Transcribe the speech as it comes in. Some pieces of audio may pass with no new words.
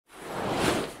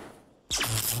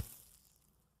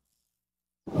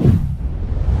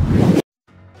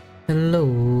Hello,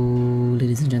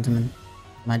 ladies and gentlemen,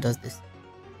 iDuzzDis.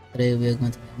 Today we are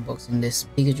going to be unboxing this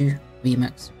Pikachu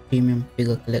VMAX Premium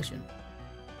Figure Collection.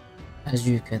 As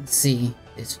you can see,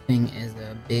 this thing is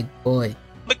a big boy.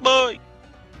 Big boy!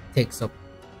 Takes up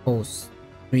whole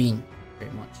screen,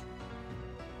 pretty much.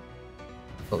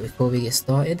 But before we get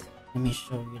started, let me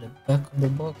show you the back of the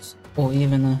box, or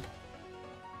even a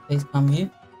face cam view.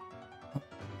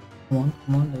 Come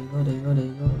on, there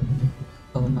you go.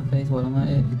 Cover my face while I'm at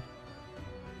it.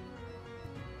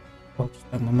 Oh,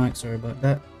 just got my mic, sorry about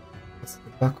that. This is the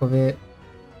back of it.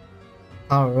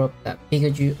 Power up that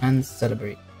Pikachu and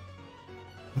celebrate.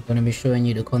 I'm going to be showing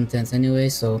you the contents anyway,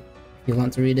 so if you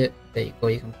want to read it, there you go,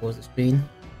 you can pause the screen.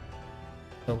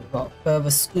 So without further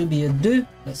Scooby ado,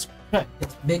 let's crack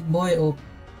this big boy open.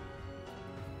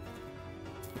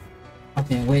 I've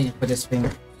been waiting for this thing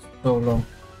so long.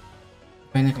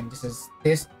 If anything,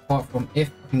 this apart from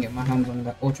if I can get my hands on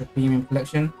that ultra premium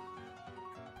collection,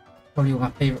 probably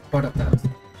my favorite product that I've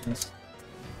seen.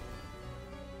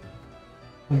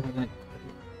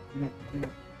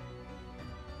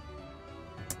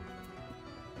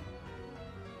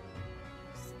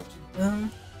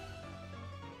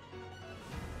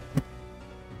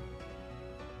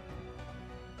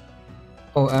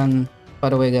 Oh, and by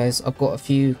the way guys, I've got a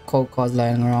few code cards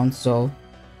lying around, so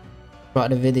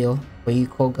throughout the video, for you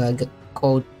code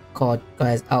card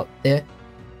guys out there,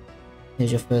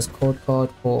 here's your first code card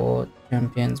for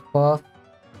Champion's Path.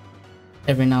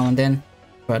 Every now and then,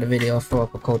 throughout the video, I'll throw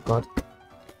up a code card.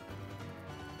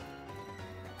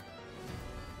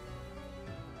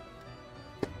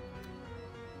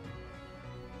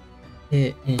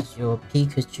 Here is your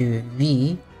Pikachu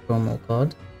V promo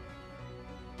card.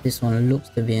 This one looks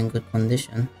to be in good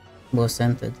condition, well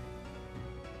centered.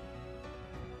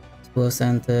 It's well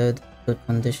centered, good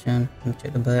condition. Let me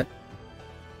check the back.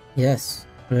 Yes,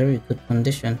 very good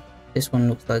condition. This one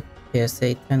looks like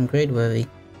PSA 10 grade worthy.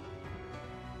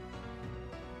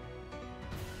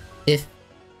 If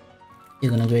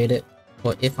you're gonna grade it,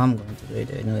 or if I'm going to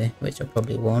grade it anyway, which I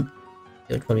probably won't.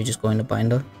 It'll probably just go in the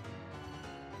binder.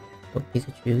 So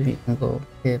Pikachu, you can go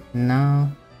here for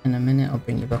now. In a minute, I'll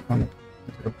bring you back on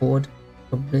to the board,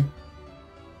 probably.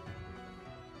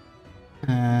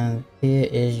 And here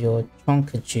is your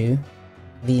Pikachu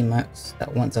VMAX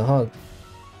that wants a hug.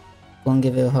 Go and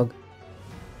give it a hug.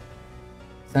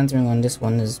 Centering on this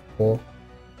one is poor.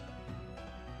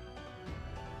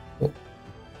 Got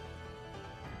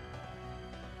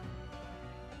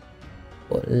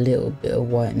a little bit of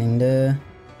whitening there.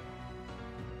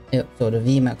 Yep, so the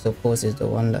VMAX of course is the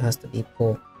one that has to be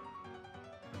poor.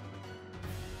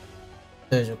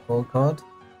 There's your code card.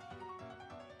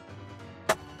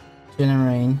 Chill and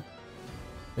Rain,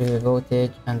 Vivid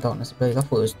Voltage, and Darkness Blaze. I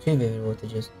thought it was 2 Vivid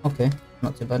Voltages. Okay,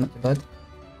 not too bad, not too bad.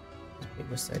 Let's put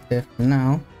this right there for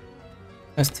now.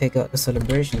 Let's take out the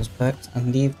Celebrations packs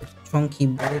and leave the chunky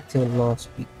boy till last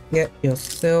week. Get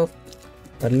yourself,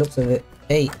 by the looks of it,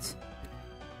 8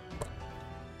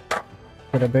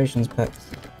 Celebrations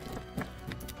packs.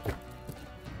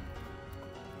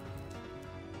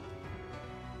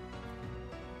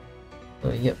 So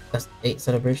yep, that's 8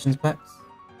 Celebrations packs.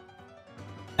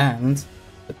 And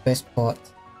the best part,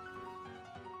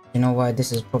 you know why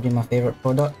this is probably my favorite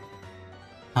product?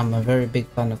 I'm a very big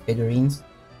fan of figurines.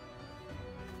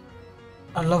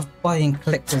 I love buying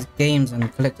collector's games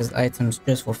and collector's items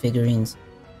just for figurines.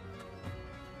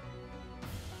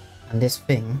 And this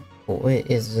thing, for what it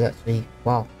is actually,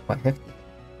 wow, quite hefty.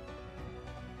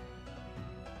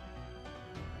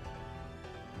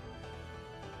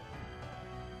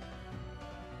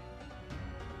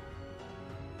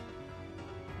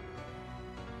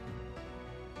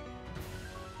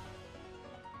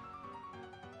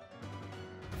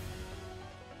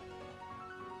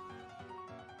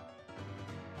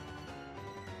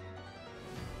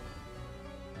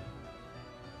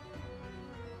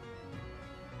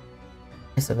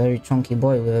 It's a very chunky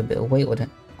boy with a bit of weight on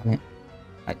it.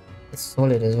 Like, it's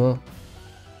solid as well.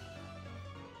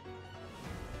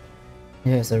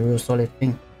 Yeah, it's a real solid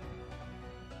thing.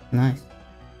 Nice.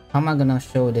 How am I gonna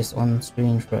show this on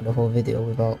screen throughout the whole video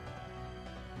without...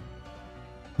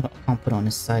 I can't put it on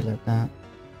his side like that.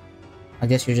 I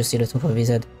guess you just see the top of his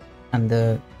head and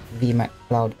the VMAX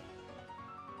cloud.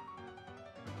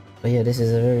 But yeah, this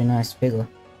is a very nice figure.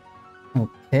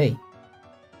 Okay.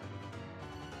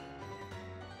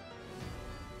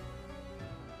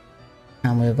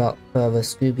 And without further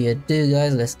Scooby ado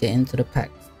guys, let's get into the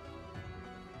packs.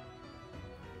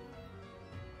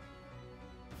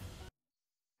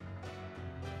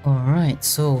 Alright,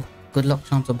 so good luck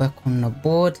champs are back on the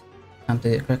board. Time to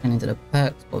get cracking into the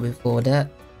packs, but before that,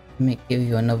 let me give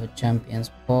you another Champions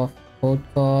Path code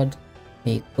card.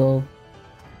 Here you go.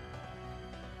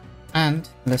 And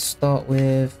let's start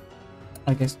with,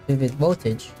 I guess, Vivid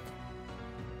Voltage.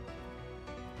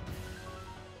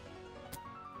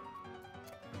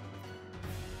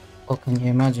 What can you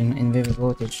imagine in Vivid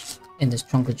Voltage in this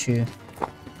Pikachu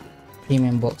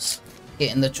premium box?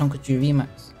 Getting the Pikachu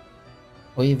VMAX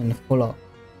or even the full art,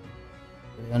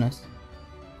 to be honest.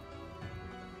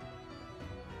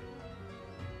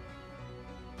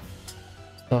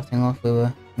 Starting off with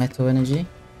a Metal Energy,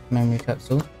 Memory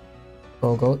Capsule,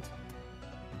 Golgoat,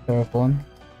 Terraform,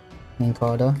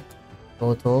 Ninkada,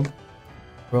 Voltorb,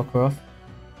 Rockruff,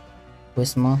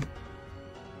 Whismar,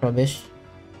 Rubbish,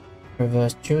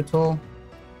 Reverse Tutor.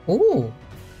 Ooh!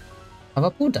 Have I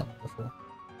pulled that one before?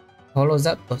 Holo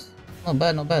Zapdos. Not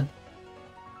bad, not bad.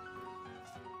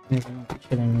 Moving on to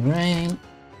Chilling Rain.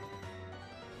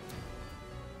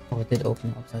 Oh, I did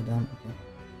open it upside down. Okay.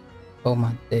 Oh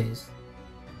my days.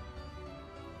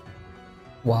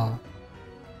 Wow.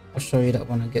 I'll show you that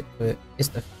when I get to it. It's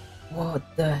the... What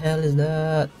the hell is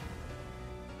that?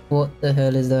 What the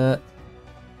hell is that?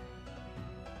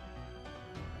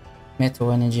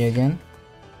 Metal Energy again.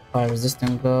 Fire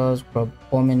Resistant Gloves,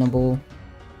 Abominable,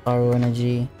 Pyro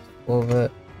Energy,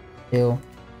 Overt, Steel,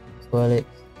 Swirlix,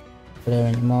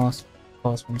 Valerian Mask,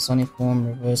 Pass from Sonic Form,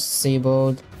 Reverse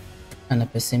Sabled, and a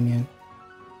Pessimian.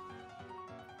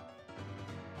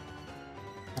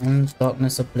 And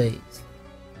Darkness Ablaze.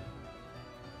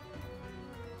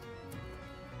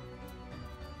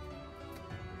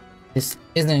 This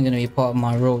isn't going to be part of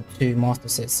my Road to Master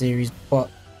Set series, but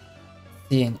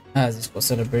seeing as it's for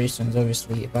celebrations,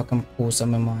 obviously if I can pull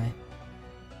some of my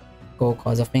gold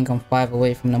cards, I think I'm 5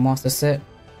 away from the Master Set.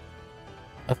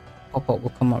 A pop-up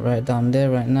will come up right down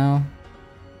there right now.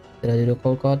 Did I do the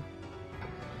gold card?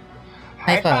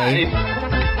 High five!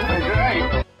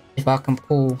 If I can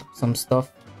pull some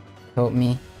stuff to help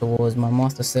me towards my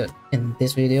Master Set in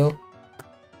this video,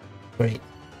 great.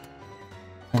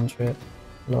 Entret,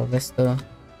 Larvesta,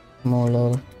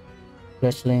 Molo,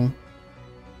 Fletchling,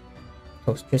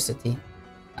 Toxtricity.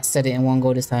 I said it in one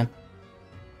go this time.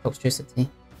 Toxtricity.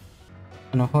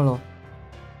 And a holo.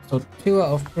 So 2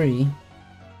 out of 3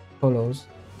 holos.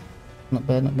 Not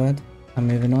bad, not bad. I'm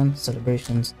moving on.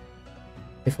 Celebrations.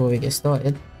 Before we get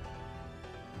started,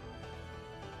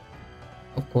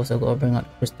 of course I gotta bring out the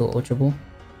Crystal Ultra Ball.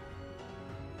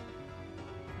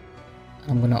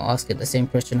 I'm gonna ask it the same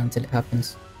question until it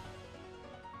happens.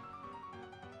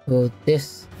 Will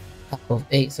this pack of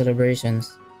 8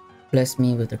 celebrations bless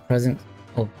me with the presence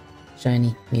of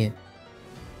Shiny Mew?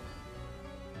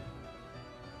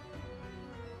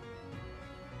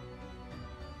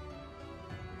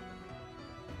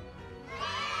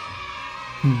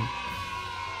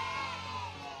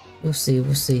 We'll see,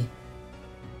 we'll see.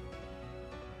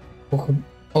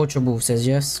 Ultra Ball says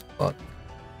yes, but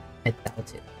I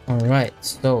doubt it. Alright,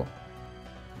 so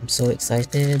I'm so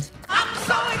excited. I'm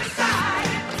so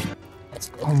excited! Let's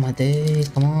go, my day,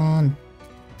 come on.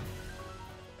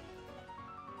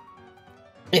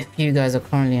 If you guys are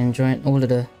currently enjoying all of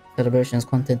the celebrations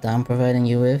content that I'm providing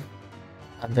you with,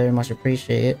 I very much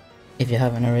appreciate it. If you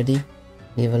haven't already,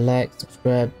 leave a like,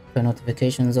 subscribe, turn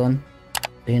notifications on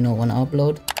so you know when I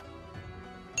upload.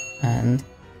 And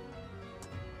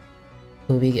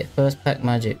will we get first pack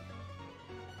magic?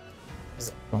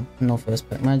 Where's that from? No first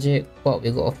pack magic, but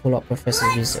we got a full up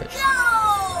Professor's Research.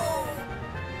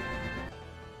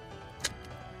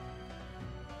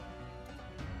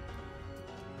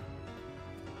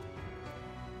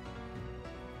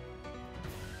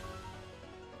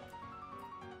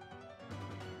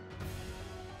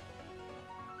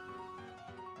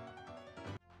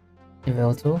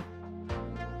 Evelto.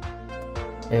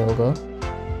 There we go.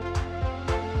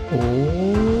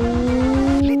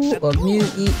 Ooh, a Mew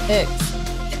EX.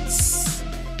 Yes.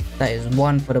 That is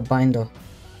 1 for the binder.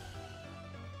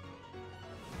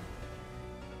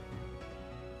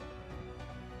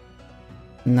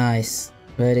 Nice.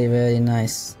 Very, very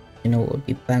nice. You know what would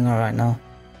be banger right now?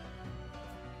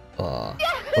 Oh,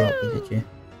 pull up Pikachu.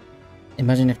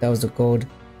 Imagine if that was the gold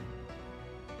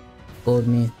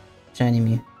Mew. Shiny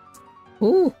Mew.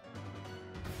 Ooh.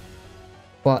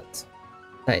 But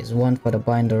that is 1 for the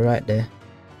binder right there.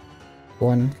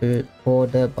 1 for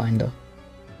the binder.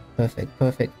 Perfect,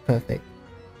 perfect, perfect.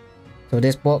 So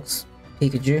this box,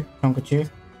 Pikachu,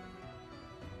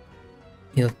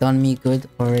 you have done me good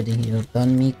already. You have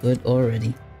done me good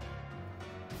already.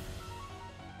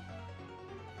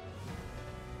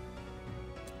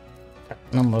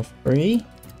 Number 3.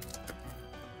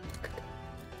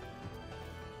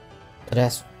 So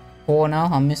that's 4 now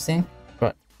I'm missing.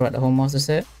 throughout the whole master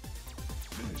set.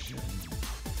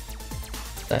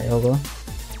 There you go.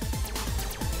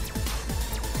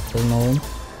 There's no one.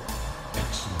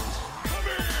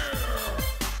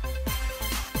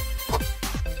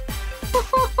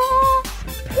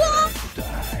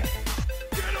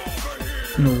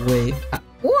 No way.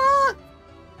 What?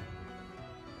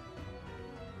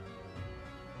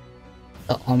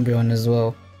 The Umbreon as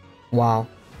well. Wow.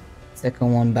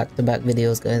 Second one back-to-back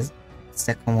videos, guys.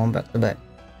 Second one back-to-back.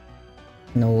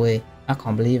 No way. I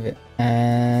can't believe it.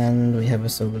 And we have a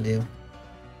Solgaleo.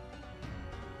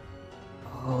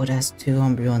 Oh, that's 2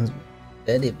 Umbreons.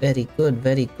 Very, very good.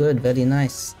 Very good. Very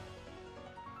nice.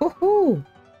 Woohoo!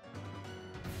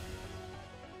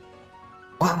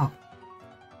 Wow.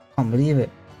 Can't believe it.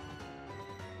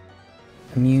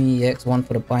 A Mew EX, one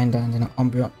for the binder, and then an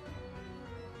Umbreon.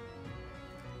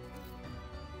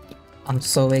 I'm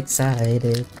so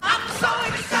excited. I'm so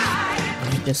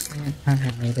excited. I just can't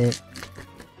hide it.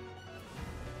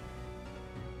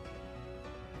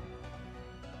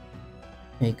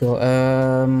 There you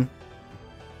go.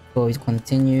 Before we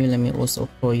continue, let me also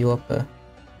throw you up a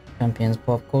Champions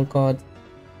Pop Cold card.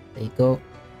 There you go.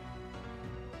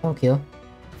 Okay.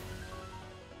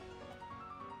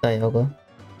 There you go.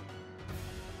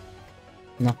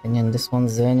 Nothing in this one.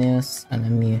 Xerneas and a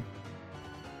Mew.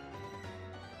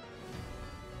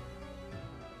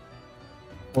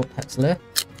 4 packs left.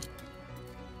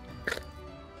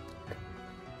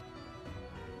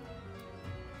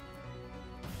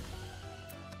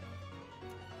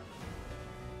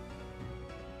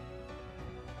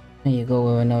 There you go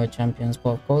with another Champions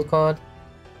Pop Gold card.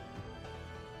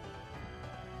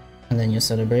 And then your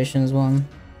Celebrations one.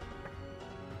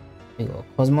 You got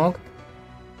Cosmog,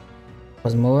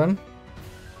 Cosmoem,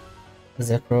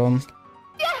 Zekrom,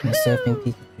 and Surfing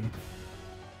Pikachu.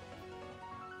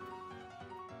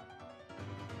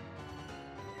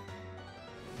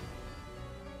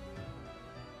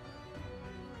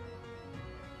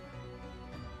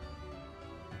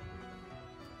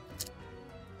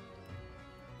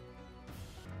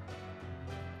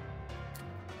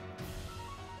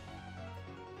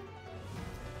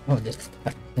 Oh, this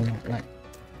pack came out like,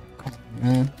 come on,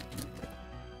 man.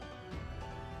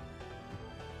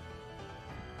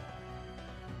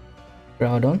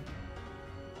 Groudon,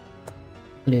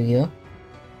 Lugia.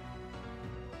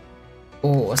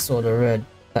 Oh, I saw the red.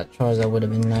 That Charizard would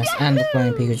have been nice, and the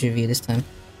flying Pikachu V this time.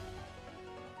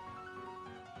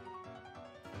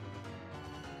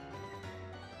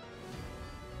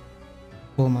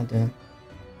 What am I doing?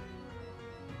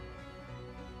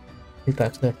 2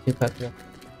 packs left, 2 packs left.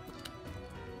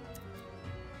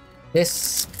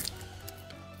 This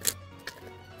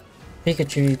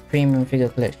Pikachu premium figure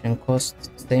collection costs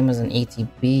same as an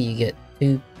ATB. You get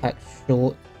 2 packs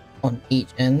short on each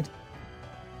end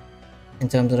in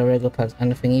terms of the regular packs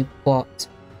and the thingy, but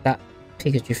that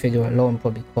Pikachu figure alone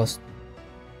probably costs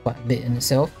quite a bit in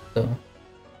itself, so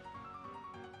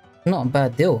not a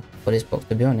bad deal for this box,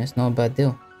 to be honest. Not a bad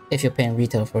deal if you're paying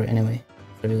retail for it anyway.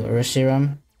 So we got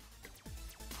Reshiram,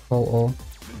 Photo,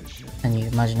 and you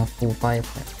imagine a full fire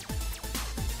pack.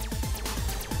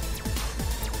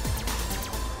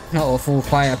 Not a full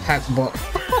fire pack, but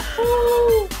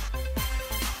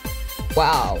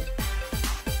wow!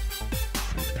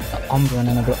 Umbreon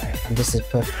and a block, and this is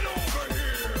perfect.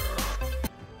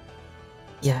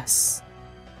 Yes,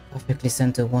 perfectly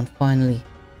centered one finally,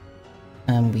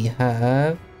 and we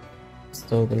have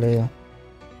Solgaleo.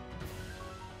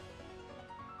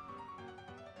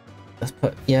 That's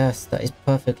yes, that is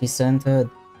perfectly centered.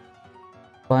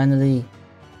 Finally,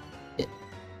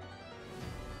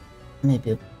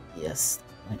 maybe. Yes,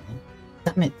 lightning.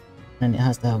 Damn it! And it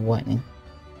has to have whitening.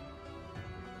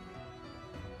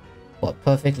 But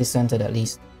perfectly centered at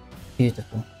least.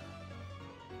 Beautiful.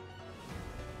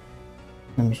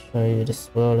 Let me show you the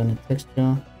swirl and the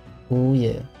texture. Oh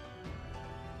yeah.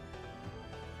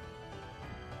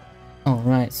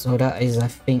 Alright, so that is, I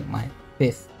think, my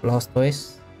 5th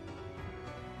Blastoise.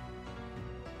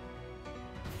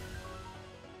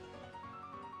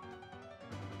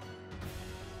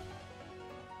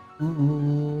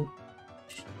 Ooh.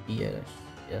 Yes,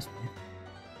 yes.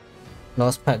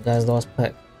 Last pack, guys, last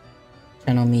pack.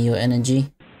 Channel me your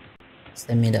energy.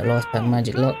 Send me that last pack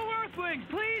magic lock.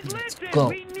 Let's go.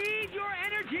 We need your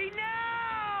energy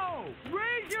now!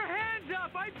 Raise your hands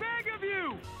up, I beg of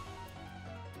you!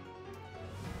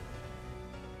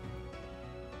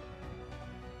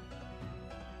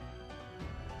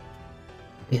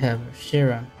 We have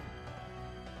Shira,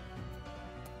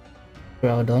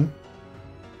 Groudon.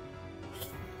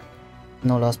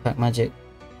 No last pack magic.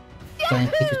 Flying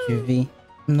Pikachu V.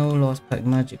 No last pack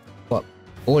magic. But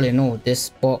all in all, this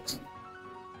box,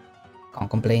 can't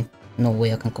complain. No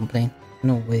way I can complain.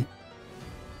 No way.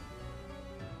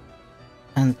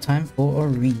 And time for a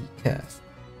recap.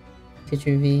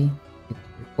 Pikachu V,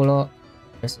 Pikachu Pull Up,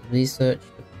 Press Research,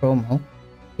 the promo,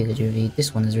 Pikachu V.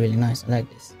 This one is really nice. I like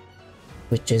this,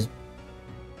 which is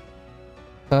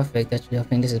perfect actually. I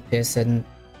think this is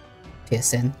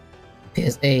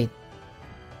PSA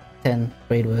 10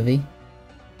 grade worthy.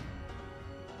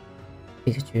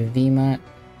 Pikachu VMAX.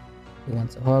 He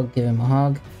wants a hug, give him a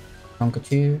hug.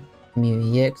 Pikachu,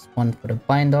 Mew EX, one for the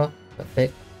binder,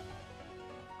 perfect.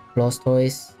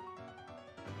 Blastoise,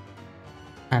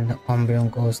 and the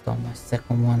Umbreon Ghost on my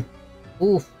second one.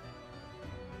 Oof!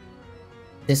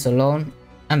 This alone,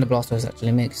 and the Blastoise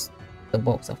actually makes the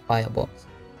box a fire box.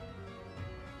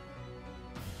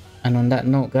 And on that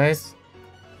note, guys,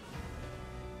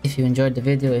 if you enjoyed the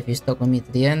video, if you stuck with me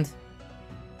to the end,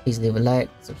 please leave a like,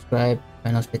 subscribe,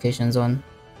 turn notifications on,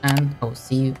 and I will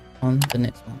see you on the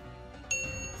next one.